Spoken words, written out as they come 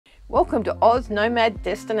Welcome to Oz Nomad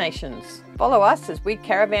Destinations. Follow us as we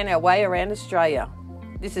caravan our way around Australia.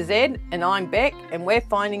 This is Ed and I'm Beck, and we're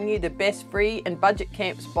finding you the best free and budget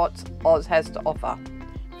camp spots Oz has to offer.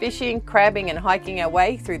 Fishing, crabbing and hiking our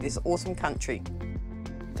way through this awesome country.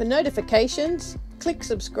 For notifications, click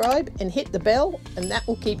subscribe and hit the bell, and that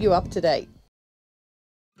will keep you up to date.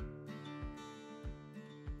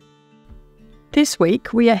 This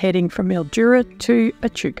week we are heading from Mildura to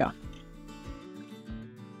Echuca.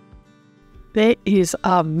 There is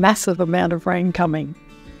a massive amount of rain coming.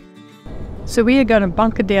 So we are going to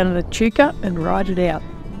bunker down in Echuca and ride it out.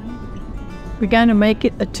 We're going to make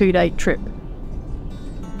it a 2-day trip.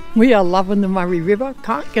 We are loving the Murray River,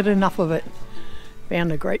 can't get enough of it.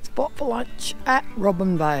 Found a great spot for lunch at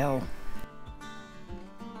Robin Vale.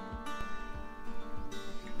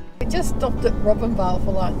 We just stopped at Robin Vale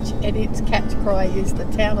for lunch, and its catch cry is the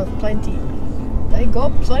town of plenty. They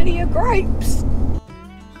got plenty of grapes.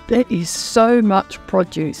 There is so much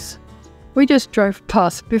produce. We just drove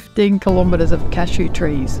past 15 kilometres of cashew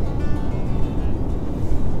trees.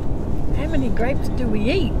 How many grapes do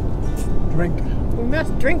we eat? Drink. We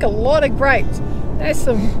must drink a lot of grapes. There's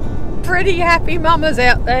some pretty happy mamas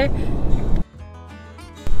out there.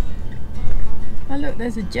 Oh look,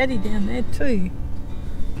 there's a jetty down there too.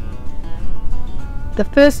 The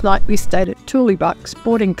first night we stayed at Tullibut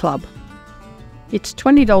Sporting Club. It's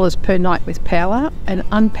 $20 per night with power, and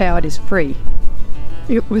unpowered is free.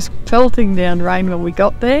 It was pelting down rain when we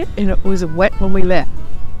got there, and it was wet when we left.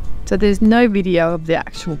 So there's no video of the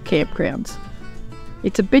actual campgrounds.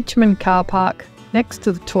 It's a bitumen car park next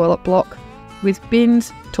to the toilet block with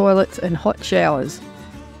bins, toilets and hot showers.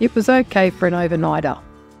 It was okay for an overnighter.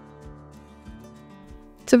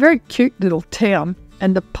 It's a very cute little town,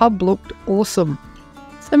 and the pub looked awesome.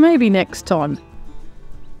 So maybe next time.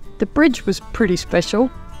 The bridge was pretty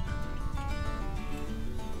special.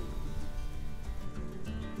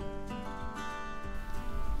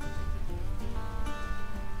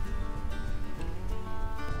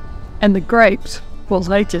 And the grapes, well,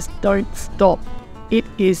 they just don't stop. It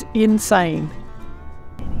is insane.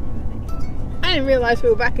 I didn't realise we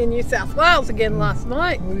were back in New South Wales again last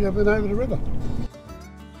night. Well, you've been over the river.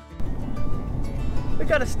 We've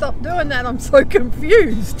got to stop doing that, I'm so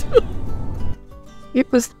confused. It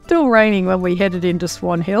was still raining when we headed into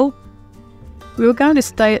Swan Hill. We were going to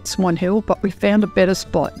stay at Swan Hill, but we found a better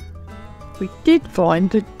spot. We did find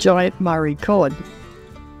the giant Murray cod.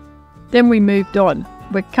 Then we moved on.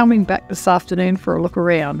 We're coming back this afternoon for a look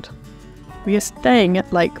around. We are staying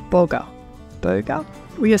at Lake Boga.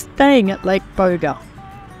 We are staying at Lake Boga.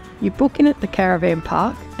 You book in at the caravan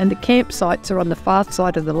park, and the campsites are on the far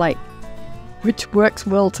side of the lake, which works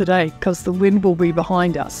well today because the wind will be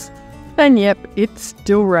behind us. And yep, it's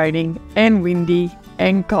still raining and windy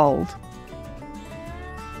and cold.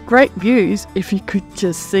 Great views if you could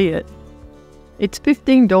just see it. It's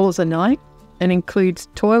 $15 a night and includes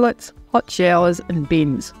toilets, hot showers and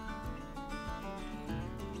bins.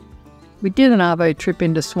 We did an arvo trip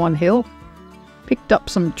into Swan Hill, picked up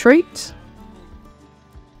some treats.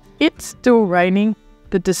 It's still raining.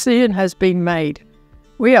 The decision has been made.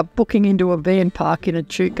 We are booking into a van park in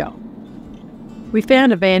Echuca. We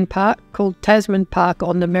found a van park called Tasman Park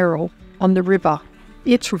on the Merrill, on the river.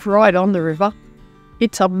 It's right on the river.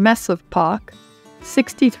 It's a massive park,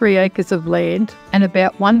 63 acres of land and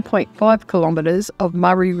about 1.5 kilometres of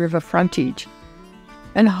Murray River frontage,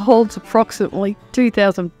 and holds approximately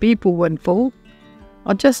 2,000 people when full.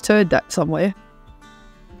 I just heard that somewhere.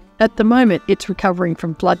 At the moment it's recovering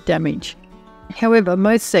from flood damage. However,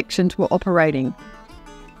 most sections were operating.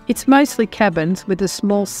 It's mostly cabins with a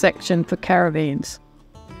small section for caravans.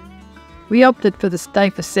 We opted for the stay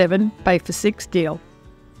for 7, pay for 6 deal.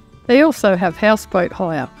 They also have houseboat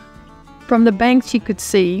hire. From the banks you could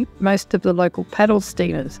see most of the local paddle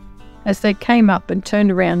steamers as they came up and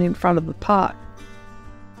turned around in front of the park.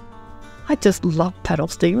 I just love paddle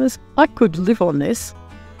steamers. I could live on this.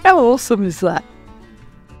 How awesome is that?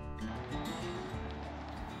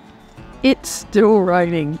 It's still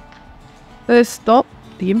raining. First stop,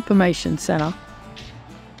 the information centre.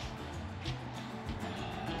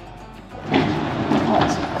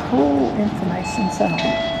 That's a cool information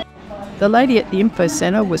centre. The lady at the info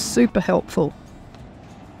centre was super helpful.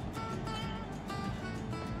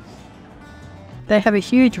 They have a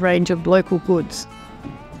huge range of local goods.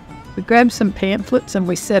 We grabbed some pamphlets and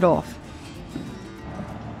we set off.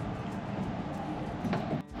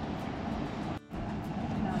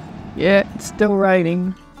 Yeah, it's still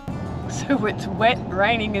raining. So it's wet,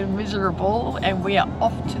 raining and miserable, and we are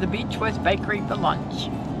off to the Beechworth Bakery for lunch.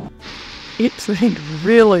 It's been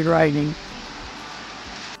really raining.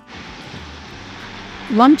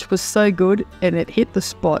 Lunch was so good and it hit the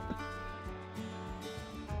spot.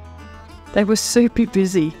 They were super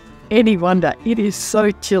busy. Any wonder, it is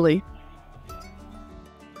so chilly.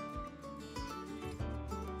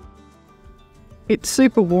 It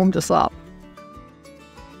super warmed us up.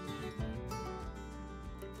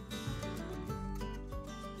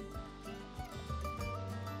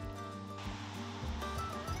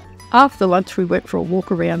 After lunch we went for a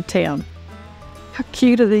walk around town. How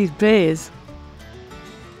cute are these bears?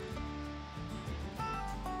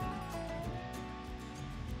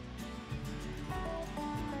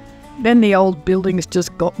 Then the old buildings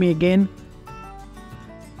just got me again.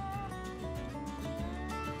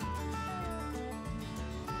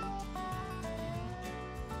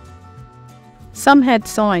 Some had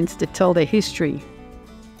signs to tell their history.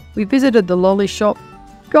 We visited the lolly shop,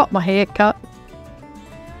 got my hair cut.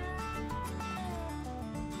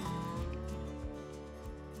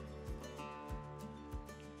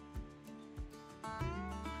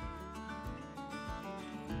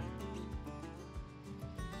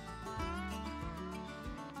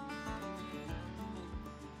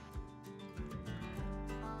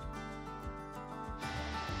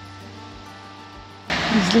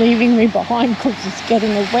 He's leaving me behind because he's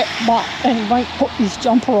getting a wet butt and won't put his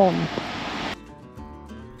jumper on.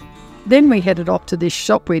 Then we headed off to this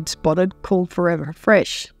shop we'd spotted called Forever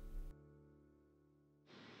Fresh.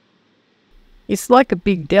 It's like a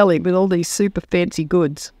big deli with all these super fancy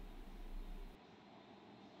goods.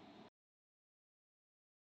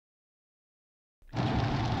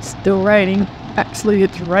 Still raining. Actually,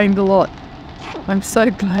 it's rained a lot. I'm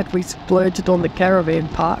so glad we splurged on the caravan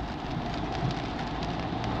park.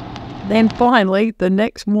 Then finally, the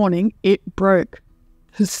next morning, it broke.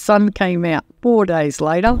 The sun came out 4 days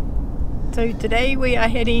later. So today we are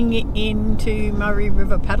heading into Murray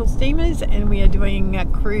River paddle steamers and we are doing a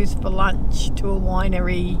cruise for lunch to a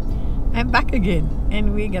winery and back again.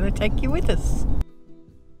 And we're going to take you with us.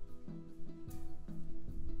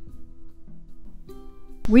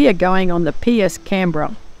 We are going on the PS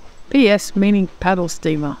Canberra. PS meaning paddle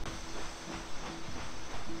steamer.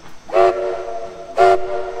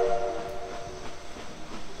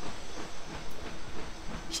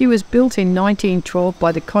 She was built in 1912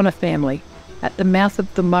 by the Connor family at the mouth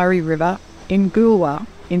of the Murray River in Goolwa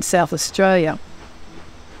in South Australia.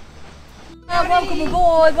 Welcome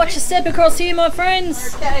aboard. Watch your step across here, my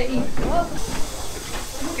friends. Okay. Look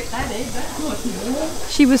at that, Ed. That's good.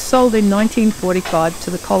 She was sold in 1945 to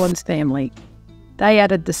the Collins family. They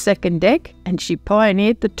added the second deck and she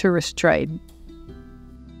pioneered the tourist trade.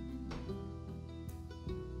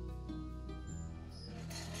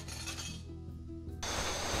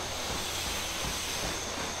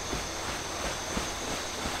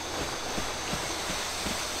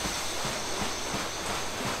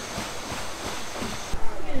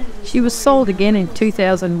 She was sold again in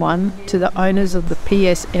 2001 to the owners of the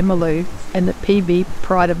PS Emmylou and the PB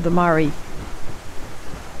Pride of the Murray.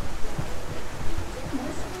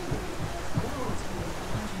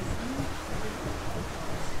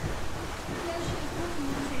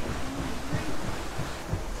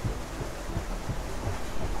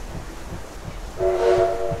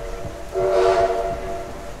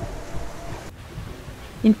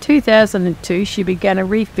 In 2002 she began a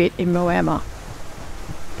refit in Moama.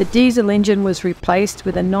 The diesel engine was replaced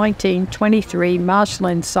with a 1923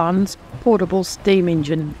 Marshall & Sons portable steam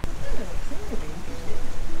engine.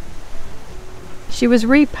 She was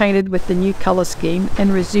repainted with the new colour scheme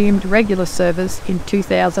and resumed regular service in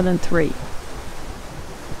 2003.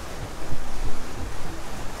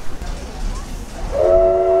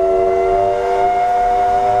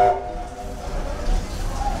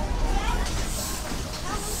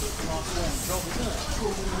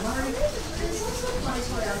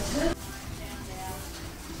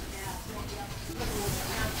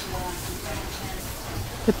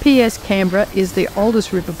 The PS Canberra is the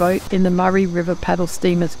oldest riverboat in the Murray River paddle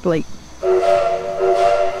steamers fleet.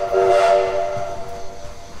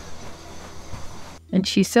 And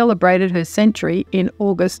she celebrated her century in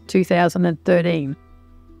August 2013.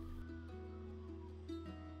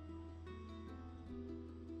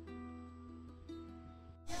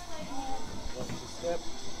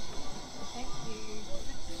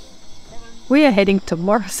 We are heading to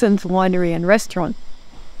Morrisons Winery and Restaurant.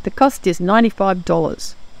 The cost is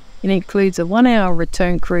 $95. It includes a 1-hour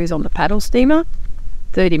return cruise on the paddle steamer,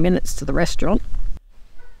 30 minutes to the restaurant,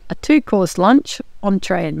 a 2-course lunch,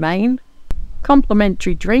 entree and main,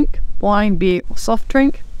 complimentary drink, wine, beer or soft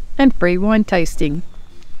drink, and free wine tasting.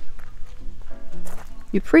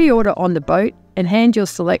 You pre-order on the boat and hand your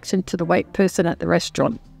selection to the wait person at the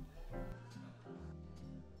restaurant.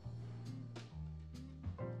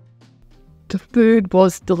 The food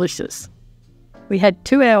was delicious. We had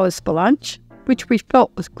 2 hours for lunch, which we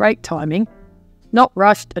felt was great timing, not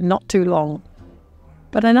rushed and not too long,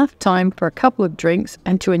 but enough time for a couple of drinks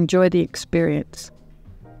and to enjoy the experience.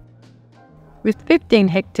 With 15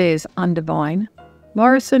 hectares under vine,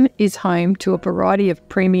 Morrison is home to a variety of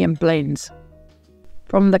premium blends.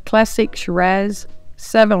 From the classic Shiraz,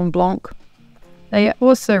 Sauvignon Blanc, they are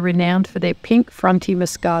also renowned for their pink Fronty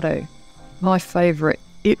Moscato. My favourite.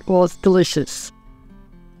 It was delicious.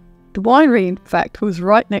 The winery, in fact, was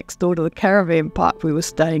right next door to the caravan park we were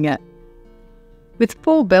staying at. With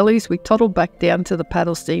full bellies, we toddled back down to the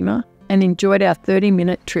paddle steamer and enjoyed our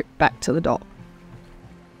 30-minute trip back to the dock.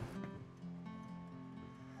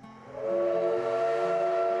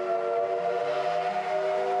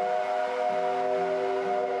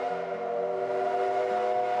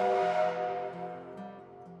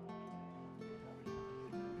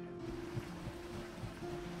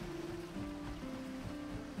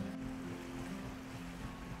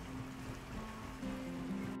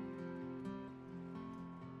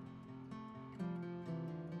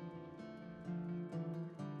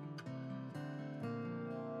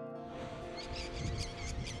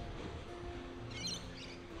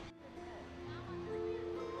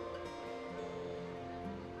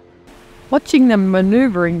 Watching them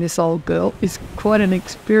manoeuvring this old girl is quite an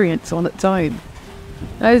experience on its own.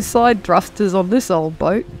 No side thrusters on this old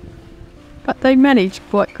boat, but they manage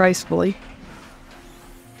quite gracefully.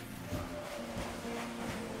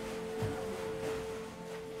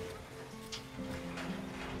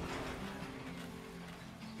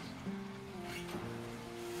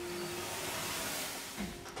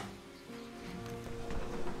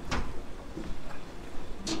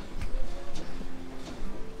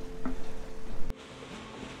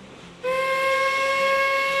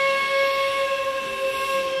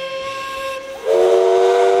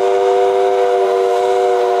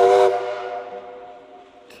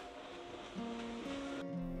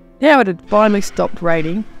 Now it had finally stopped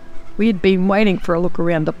raining. We had been waiting for a look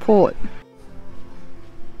around the port.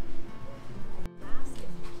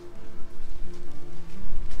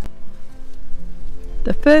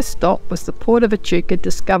 The first stop was the Port of Echuca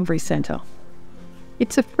Discovery Centre.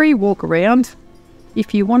 It's a free walk around.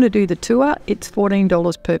 If you want to do the tour, it's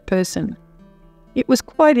 $14 per person. It was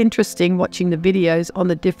quite interesting watching the videos on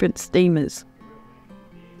the different steamers.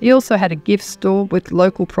 He also had a gift store with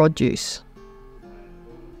local produce.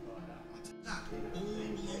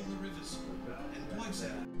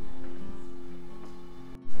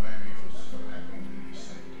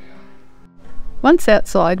 Once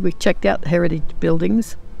outside, we checked out the heritage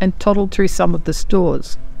buildings and toddled through some of the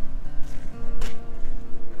stores.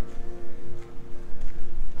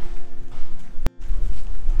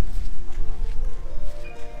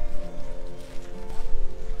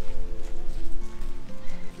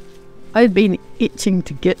 I'd been itching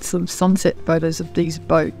to get some sunset photos of these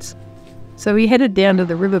boats, so we headed down to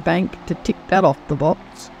the riverbank to tick that off the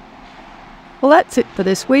box. Well, that's it for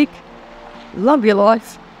this week. Love your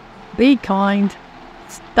life. Be kind,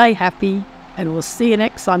 stay happy, and we'll see you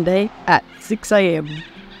next Sunday at 6 a.m.